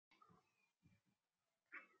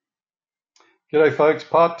G'day folks,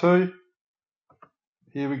 part 2.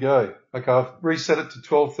 Here we go. Okay, I've reset it to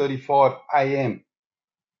 12:35 a.m.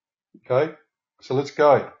 Okay, so let's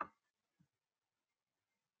go.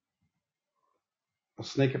 I'll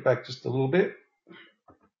sneak it back just a little bit.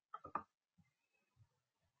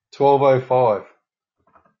 12:05,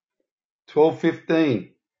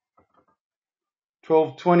 12:15,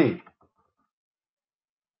 12:20,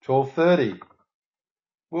 12:30.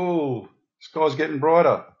 Whoa, sky's getting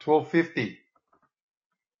brighter. 12:50,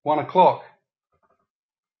 1 o'clock,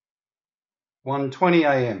 1:20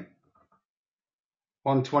 a.m.,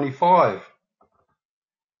 1:25.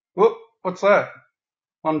 Whoop, what's that?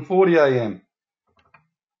 1:40 a.m.,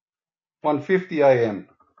 1:50 a.m.,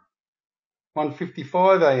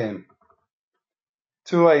 1:55 a.m.,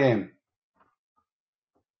 2 a.m.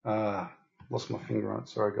 Lost my finger on it.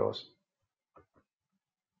 Sorry, guys.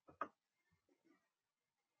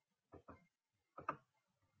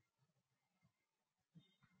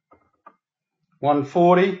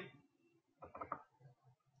 $1.40,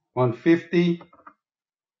 $1.50,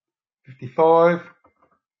 $55,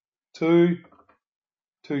 $2,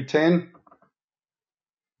 $2.10.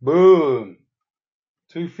 Boom.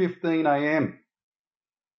 2:15 a.m.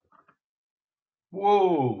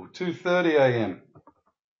 Whoa. 2:30 a.m.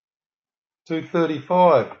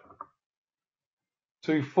 2:35.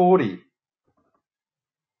 2:40.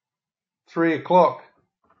 3 o'clock.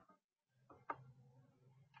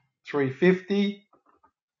 3:50.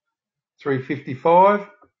 3:55.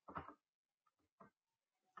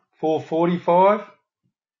 4:45.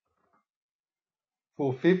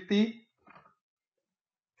 4:50.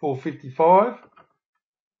 4:55.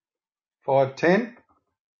 5:10.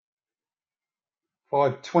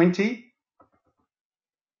 5:20.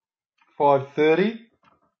 5:30.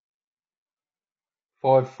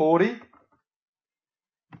 5:40.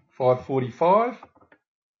 5:45.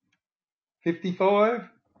 55.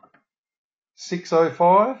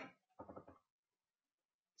 6:05.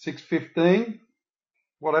 6:15.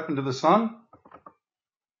 What happened to the sun?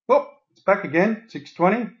 Oh, it's back again.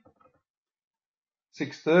 6:20.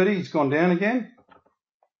 6:30. He's gone down again.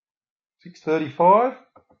 6:35.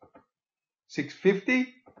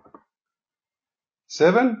 6:50.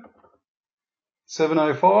 7.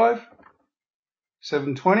 7:05.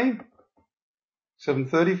 7:20.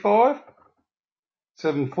 7:35.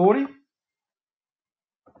 7:40.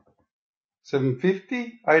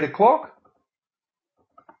 7:50. 8 o'clock.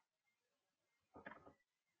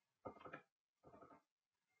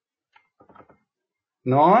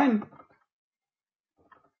 9.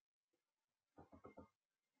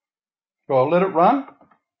 So I'll let it run.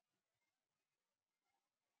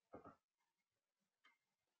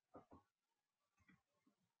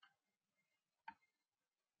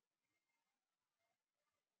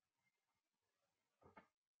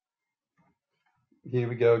 Here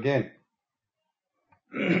we go again.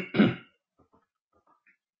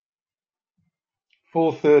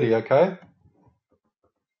 4:30, okay.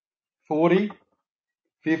 40,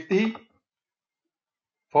 50,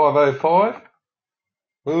 5:05.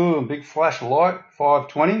 Boom, big flash of light.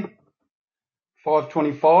 5:20,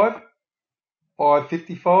 5:25,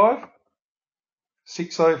 5:55,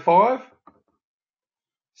 6:05,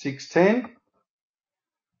 6:10,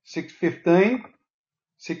 6:15,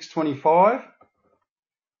 6:25,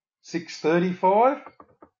 6:35,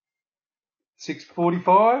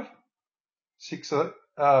 6:45,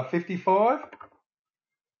 6:55,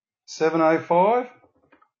 7:05,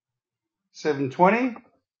 7:20,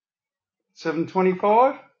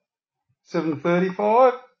 7:25,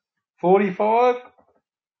 7:35, 45,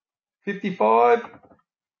 55,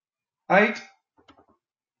 8,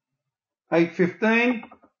 8:15,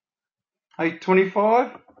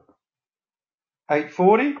 8:25,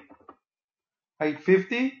 8:40,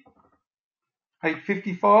 8:50,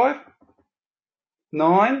 8:55,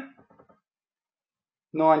 9,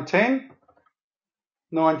 9:10,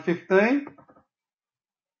 9:15,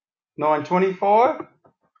 9:25,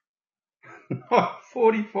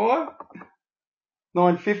 9:45,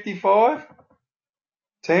 9:55,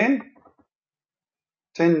 10,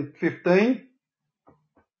 10:15.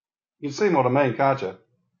 You can see what I mean, can't you?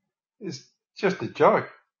 It's just a joke.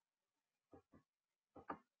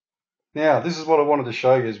 Now, this is what I wanted to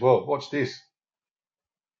show you as well. Watch this.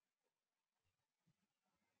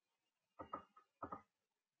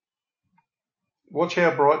 Watch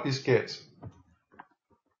how bright this gets.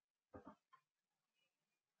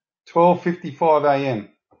 12:55 a.m.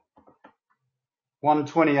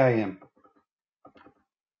 1:20 a.m.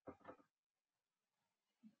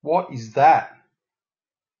 What is that?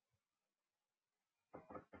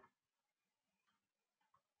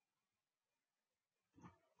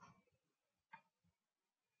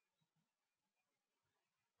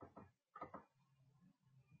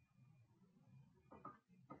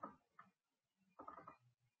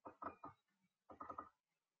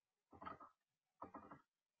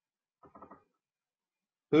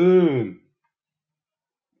 Boom.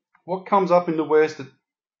 What comes up in the west at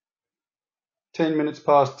 10 minutes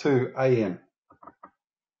past 2 a.m.?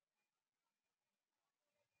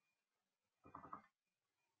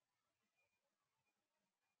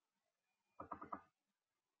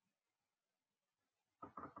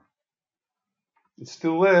 It's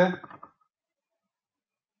still there.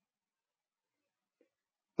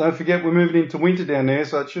 Don't forget we're moving into winter down there,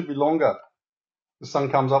 so it should be longer. The sun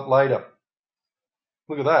comes up later.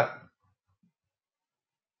 Look at that.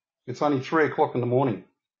 It's only 3 o'clock in the morning.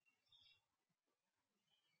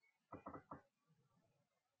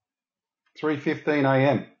 $3:15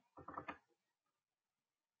 a.m.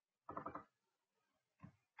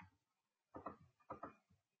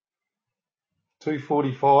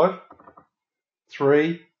 $2:45,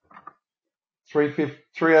 3,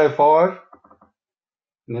 3:05,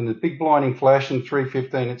 and then the big blinding flash and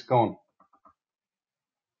 3:15, it's gone.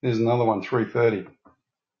 There's another one, 3:30.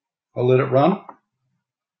 I'll let it run.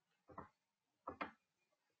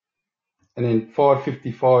 And then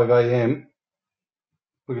 5:55 a.m.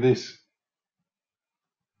 Look at this.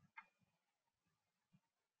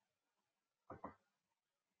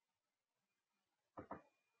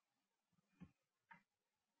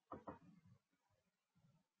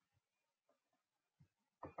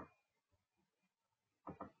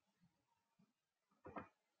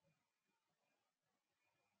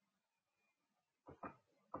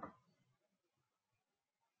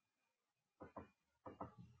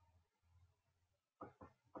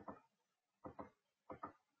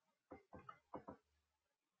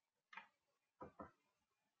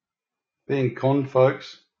 Being conned,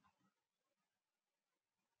 folks.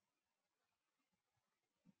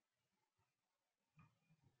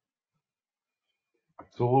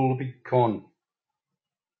 It's all a big con.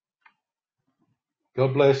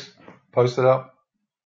 God bless. Post it up.